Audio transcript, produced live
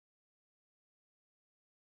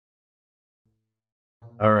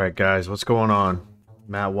Alright guys, what's going on?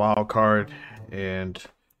 Matt Wildcard, and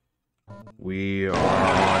we are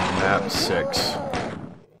on map 6.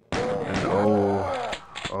 And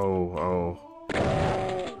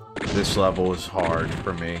this level is hard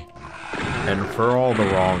for me. And for all the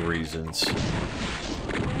wrong reasons.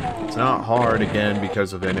 It's not hard, again,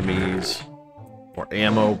 because of enemies or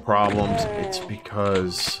ammo problems. It's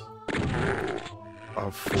because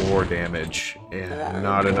of floor damage and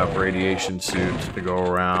not enough radiation suits to go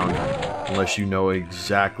around unless you know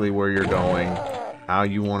exactly where you're going, how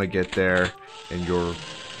you want to get there, and your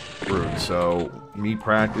route. So me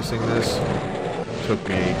practicing this took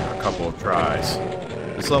me a couple of tries.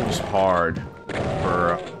 This level's hard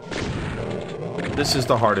this is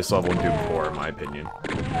the hardest level in Doom 4 in my opinion.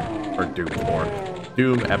 Or Doom 4.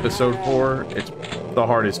 Doom Episode 4, it's the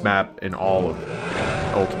hardest map in all of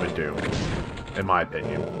Ultimate Doom, in my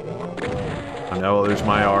opinion. I know others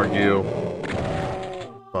might argue,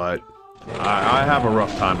 but I have a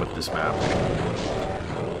rough time with this map.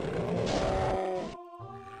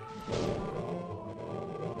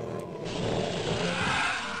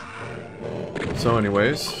 So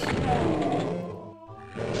anyways,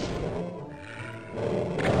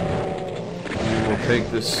 we will take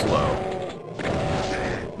this slow.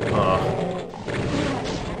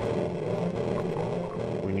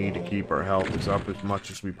 We need to keep our health up as much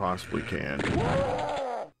as we possibly can.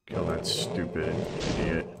 Kill that stupid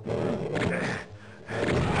idiot.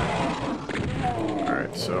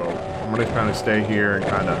 Alright, so I'm gonna kind of stay here and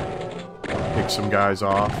kind of pick some guys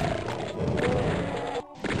off.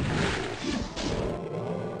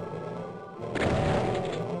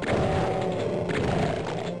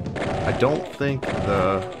 I don't think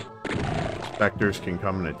the specters can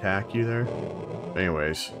come and attack you there.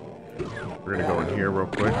 Anyways, we're gonna go in here real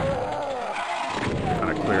quick. Kind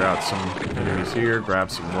of clear out some enemies here,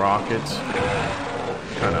 grab some rockets,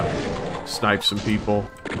 kind of snipe some people.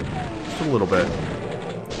 Just a little bit.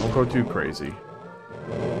 Don't go too crazy.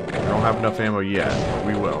 We don't have enough ammo yet, but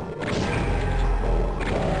we will.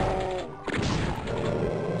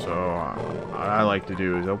 So, what I like to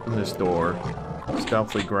do is open this door,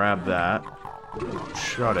 stealthily grab that,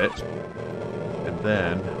 shut it, and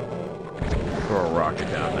then throw a rocket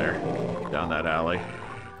down there, down that alley.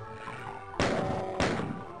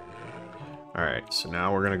 Alright, so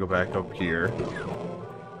now we're gonna go back up here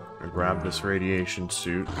and grab this radiation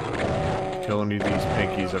suit, kill any of these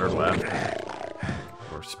pinkies that are left,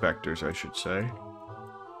 or specters I should say.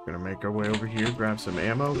 We're gonna make our way over here, grab some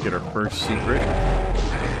ammo, get our first secret.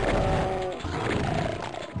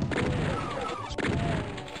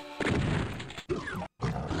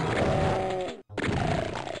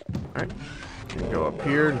 Alright, go up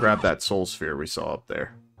here and grab that soul sphere we saw up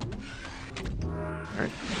there.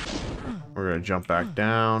 Alright, we're gonna jump back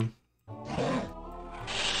down.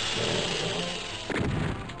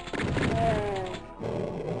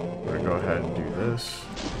 We're gonna go ahead and do this.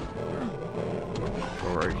 Go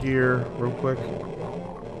right here, real quick.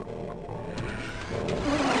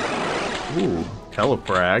 Ooh,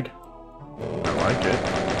 teleprag. I like it.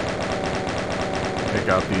 Take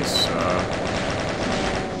out these,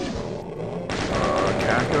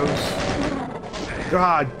 cacos.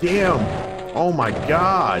 God damn! Oh my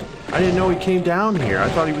god! I didn't know he came down here. I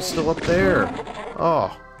thought he was still up there.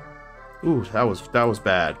 Oh. Ooh, that was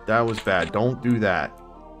bad. That was bad. Don't do that.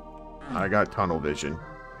 I got tunnel vision.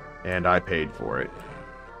 And I paid for it.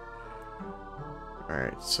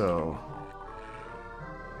 Alright, so...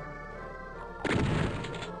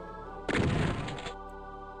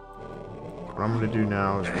 what I'm gonna do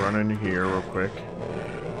now is run into here real quick.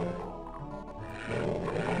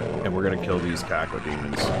 And we're gonna kill these caco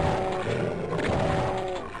demons.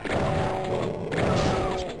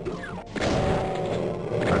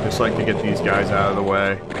 I just like to get these guys out of the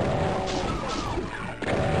way,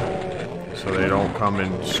 so they don't come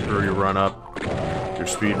and screw your run up, your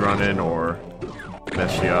speed running, or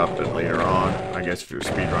mess you up. And later on, I guess if you're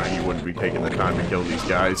speed running, you wouldn't be taking the time to kill these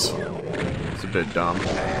guys. It's a bit dumb.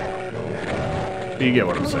 But you get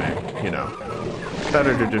what I'm saying, you know.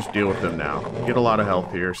 Better to just deal with them now. Get a lot of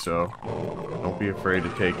health here, so don't be afraid to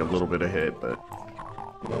take a little bit of hit, but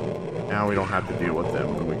now we don't have to deal with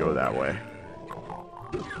them when we go that way.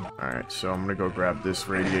 Alright, so I'm gonna go grab this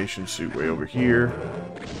radiation suit way over here,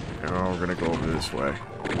 and we're gonna go over this way.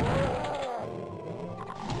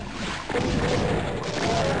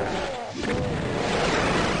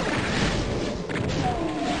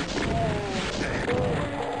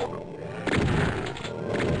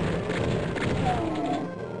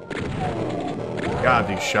 God,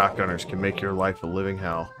 these shotgunners can make your life a living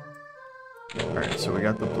hell. Alright, so we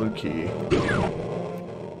got the blue key.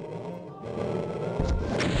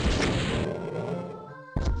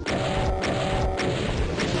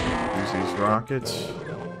 rockets.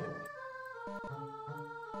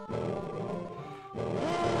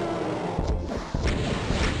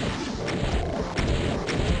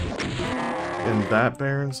 In that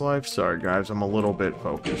Baron's life? Sorry guys, I'm a little bit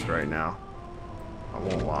focused right now. I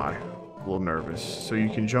won't lie. A little nervous. So you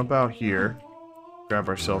can jump out here, grab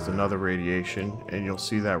ourselves another radiation, and you'll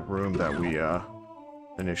see that room that we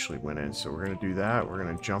initially went in. So we're going to do that. We're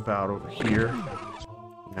going to jump out over here.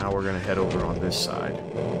 Now we're going to head over on this side.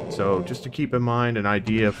 So just to keep in mind, an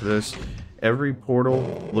idea for this, every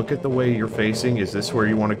portal, look at the way you're facing. Is this where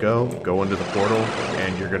you want to go? Go into the portal,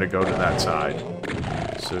 and you're going to go to that side.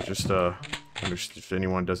 So just if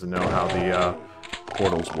anyone doesn't know how the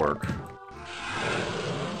portals work.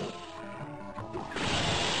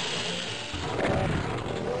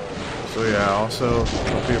 So yeah, also,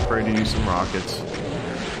 don't be afraid to use some rockets.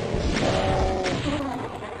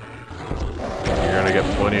 You're gonna get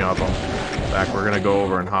plenty of them. In fact, we're gonna go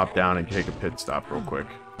over and hop down and take a pit stop real quick.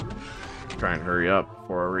 Try and hurry up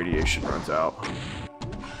before our radiation runs out.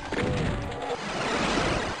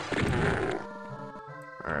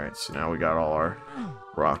 Alright, so now we got all our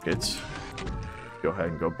rockets. Go ahead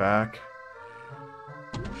and go back.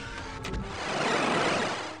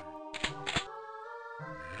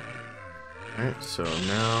 Alright, so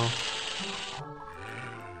now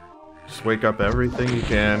just wake up everything you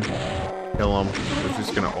can. Kill them. We're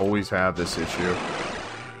just gonna always have this issue.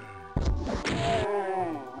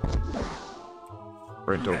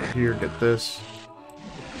 Sprint over here, get this.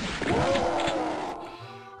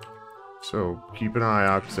 So keep an eye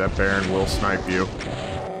out because that Baron will snipe you.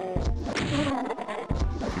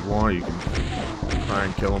 If you want, you can try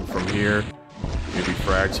and kill him from here. Maybe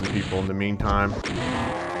frag some people in the meantime.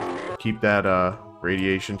 Keep that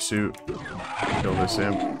radiation suit. Kill this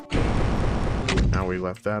imp. Now we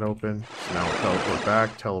left that open. So now we'll teleport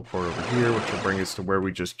back, teleport over here, which will bring us to where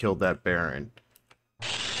we just killed that Baron.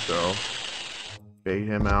 So bait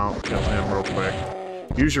him out, kill him real quick.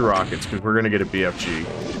 Use your rockets, because we're going to get a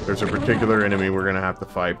BFG. There's a particular enemy we're going to have to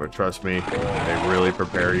fight, but trust me, they really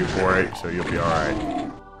prepare you for it, so you'll be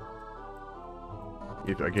alright.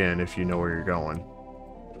 Again, if you know where you're going.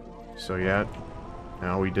 So yeah,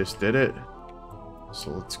 now we just did it.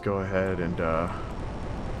 So let's go ahead and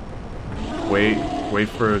wait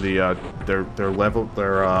for the they're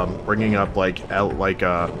bringing up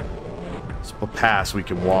a pass we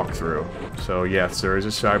can walk through. So yes, there is a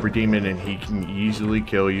cyber demon and he can easily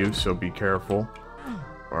kill you, so be careful.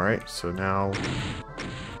 Alright, so now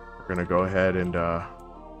we're gonna go ahead and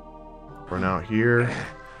run out here,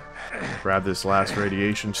 grab this last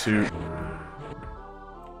radiation suit,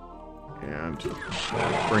 and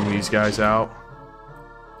bring these guys out.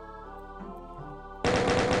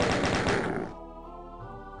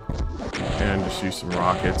 And just use some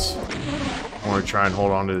rockets. I want to try and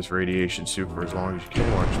hold on to this radiation suit for as long as you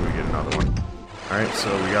can. Watch we get another one. Alright,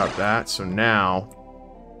 so we got that. So now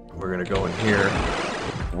we're going to go in here.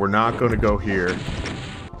 We're not going to go here.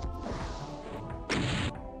 I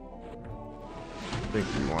think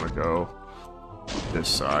we want to go this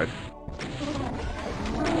side.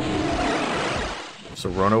 So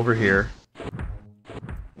run over here.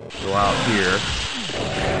 Go out here.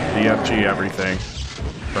 DFG everything.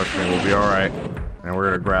 Trust me, we'll be alright. And we're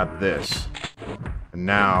going to grab this. And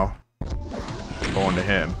now, go into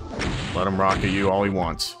him. Let him rocket you all he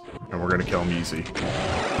wants. And we're going to kill him easy.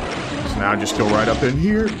 So now just go right up in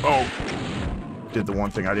here. Oh! Did the one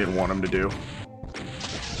thing I didn't want him to do.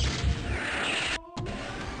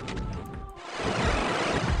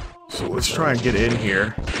 So let's try and get in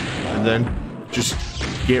here. And then just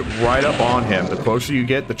get right up on him. The closer you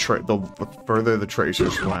get, the further the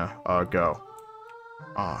tracers go. Ah,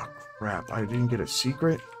 oh, crap. I didn't get a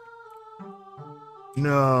secret?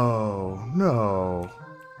 No. No.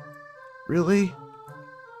 Really?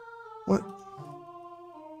 What?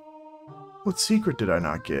 What secret did I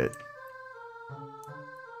not get?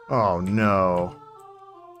 Oh, no.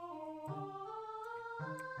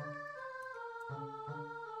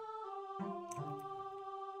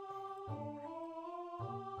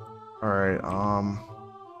 Alright, I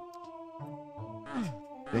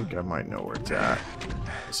think I might know where it's at.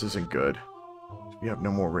 This isn't good. We have no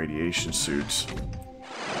more radiation suits.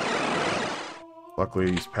 Luckily,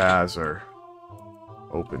 these paths are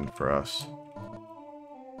open for us.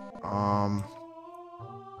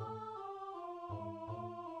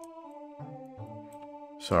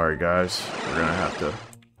 Sorry, guys. We're gonna have to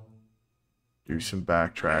do some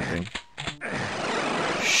backtracking.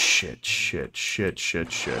 Shit, shit, shit,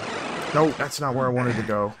 shit, shit. No, that's not where I wanted to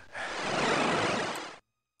go.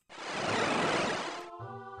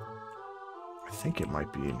 I think it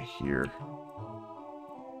might be in here.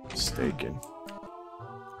 mistaken.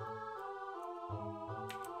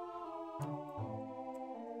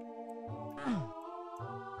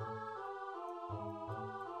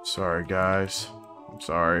 Sorry, guys. I'm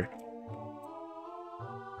sorry.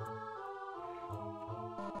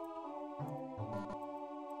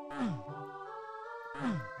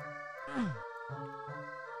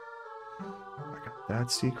 I got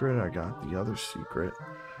that secret. I got the other secret.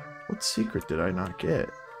 What secret did I not get?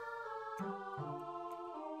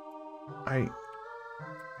 I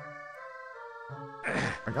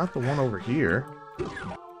got the one over here.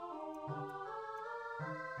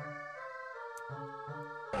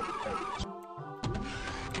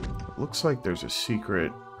 Looks like there's a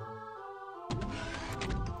secret.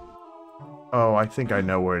 Oh, I think I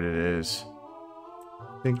know what it is.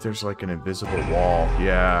 I think there's like an invisible wall.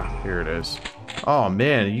 Yeah, here it is. Oh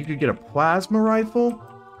man, you could get a plasma rifle?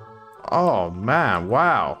 Oh man,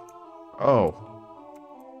 wow. Oh.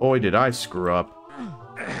 Boy, did I screw up.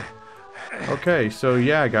 Okay, so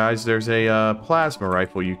yeah, guys, there's a plasma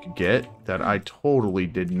rifle you could get that I totally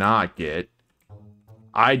did not get.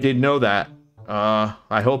 I did know that.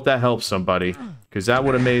 I hope that helps somebody, because that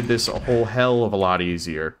would have made this a whole hell of a lot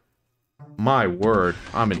easier. My word,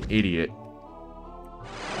 I'm an idiot.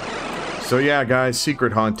 So yeah, guys,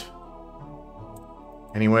 secret hunt.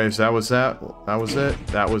 Anyways, that was that. That was it.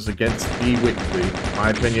 That was against the Wickedly. In my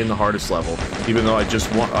opinion, the hardest level. Even though I just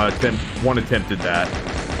one attempted that.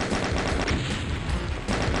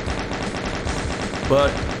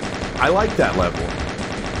 But I like that level.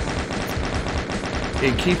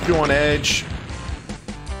 It keeps you on edge.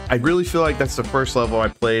 I really feel like that's the first level I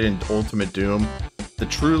played in Ultimate Doom that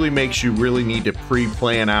truly makes you really need to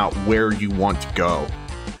pre-plan out where you want to go.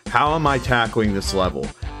 How am I tackling this level?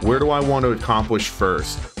 Where do I want to accomplish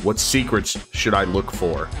first? What secrets should I look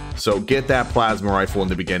for? So get that plasma rifle in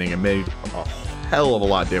the beginning. It made a hell of a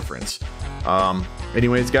lot of difference.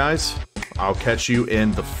 Anyways, guys, I'll catch you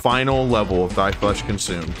in the final level of Thy Flesh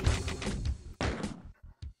Consumed.